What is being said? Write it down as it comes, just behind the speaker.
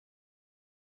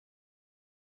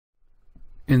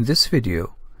In this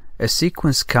video, a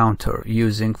sequence counter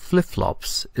using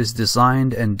flip-flops is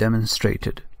designed and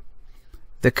demonstrated.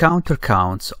 The counter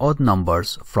counts odd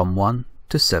numbers from 1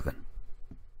 to 7.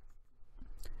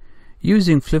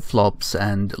 Using flip-flops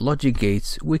and logic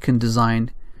gates, we can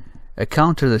design a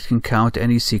counter that can count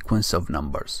any sequence of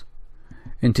numbers.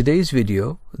 In today's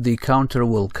video, the counter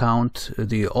will count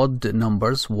the odd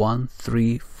numbers 1,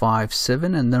 3, 5,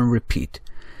 7 and then repeat.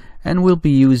 And we'll be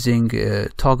using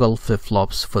toggle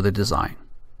flip-flops for the design.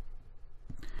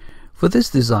 For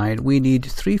this design, we need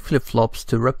 3 flip-flops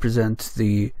to represent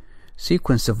the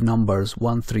sequence of numbers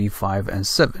 1, 3, 5 and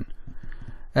 7.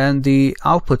 And the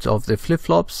output of the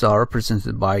flip-flops are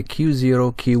represented by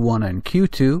Q0, Q1 and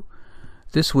Q2.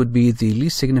 This would be the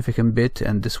least significant bit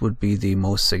and this would be the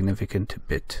most significant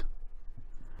bit.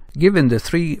 Given the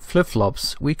 3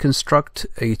 flip-flops, we construct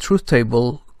a truth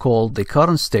table called the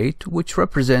current state, which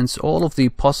represents all of the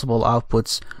possible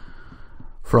outputs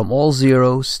from all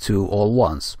zeros to all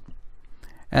ones.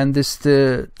 And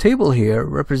the table here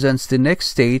represents the next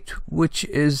state, which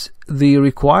is the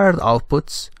required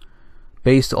outputs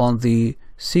based on the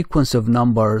sequence of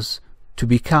numbers to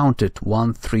be counted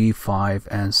 1, 3, 5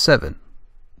 and 7.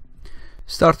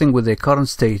 Starting with the current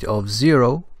state of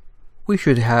 0, we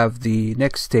should have the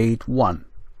next state 1.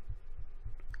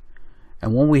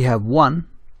 And when we have 1,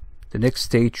 the next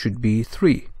state should be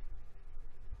 3.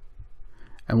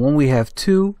 And when we have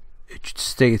 2, it should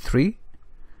stay 3.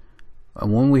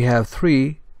 And when we have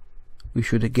 3, we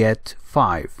should get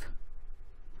 5.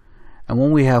 And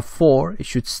when we have 4, it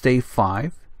should stay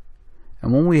 5.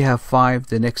 And when we have 5,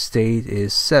 the next state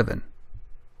is 7.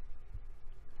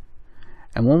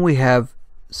 And when we have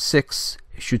 6,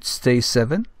 it should stay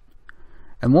 7.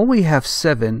 And when we have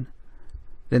 7,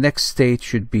 the next state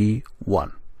should be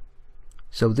 1.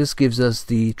 So this gives us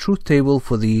the truth table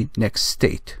for the next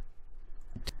state.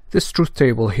 This truth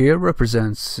table here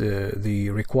represents the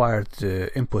required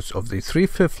inputs of the 3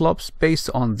 flip-flops based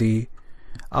on the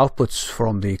outputs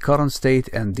from the current state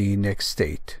and the next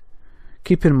state.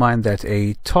 Keep in mind that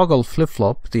a toggle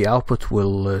flip-flop, the output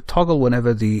will toggle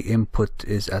whenever the input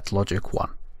is at logic 1.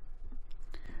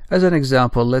 As an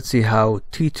example, let's see how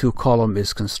T2 column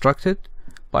is constructed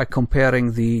by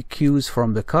comparing the Q's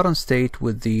from the current state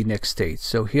with the next state.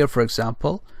 So here, for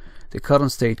example, the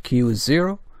current state Q is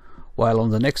 0, while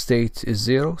on the next state is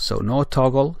 0, so no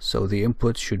toggle, so the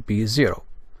input should be 0.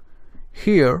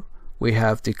 Here we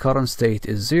have the current state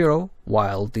is 0,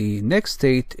 while the next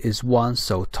state is 1,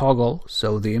 so toggle,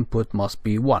 so the input must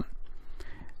be 1.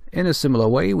 In a similar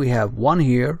way, we have 1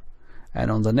 here, and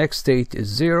on the next state is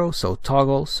 0, so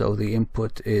toggle, so the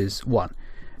input is 1.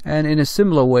 And in a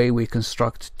similar way, we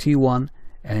construct T1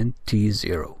 and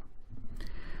T0.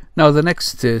 Now the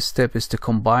next step is to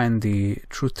combine the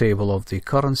truth table of the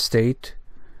current state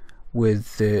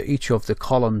with each of the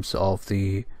columns of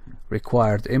the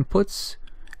required inputs,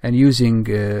 and using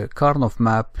Karnaugh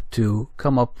map to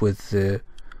come up with the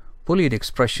Boolean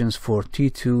expressions for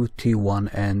T2, T1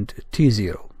 and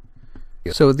T0.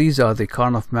 So these are the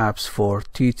Karnaugh maps for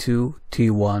T2,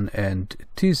 T1 and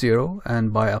T0,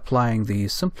 and by applying the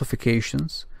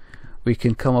simplifications we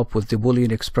can come up with the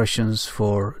Boolean expressions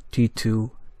for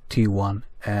T2, T1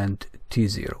 and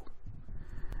T0.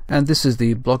 And this is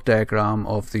the block diagram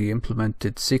of the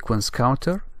implemented sequence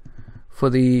counter.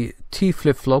 For the T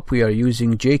flip-flop we are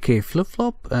using JK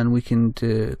flip-flop, and we can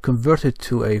convert it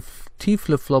to a T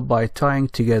flip-flop by tying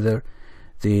together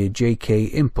the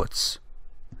JK inputs.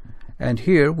 And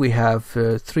here we have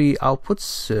 3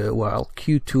 outputs, while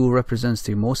Q2 represents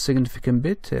the most significant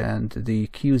bit and the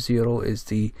Q0 is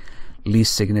the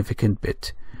least significant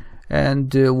bit.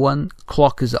 And when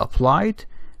clock is applied,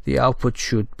 the output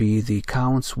should be the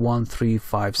counts 1, 3,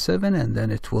 5, 7 and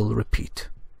then it will repeat.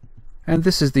 And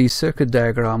this is the circuit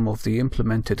diagram of the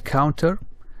implemented counter.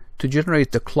 To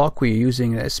generate the clock, we are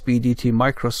using an SPDT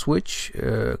micro switch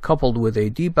coupled with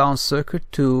a debound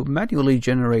circuit to manually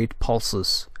generate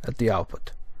pulses at the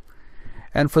output.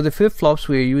 And for the flip-flops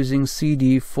we are using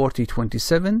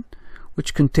CD4027,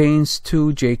 which contains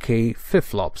 2 JK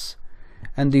flip-flops,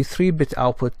 and the 3-bit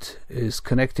output is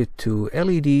connected to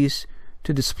LEDs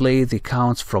to display the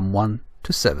counts from 1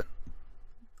 to 7.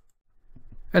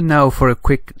 And now for a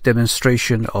quick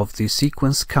demonstration of the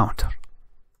sequence counter.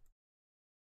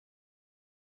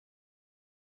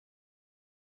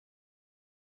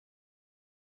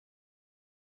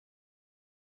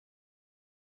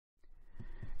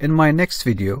 In my next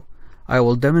video, I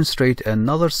will demonstrate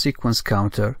another sequence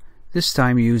counter, this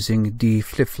time using D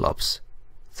flip-flops.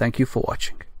 Thank you for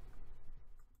watching.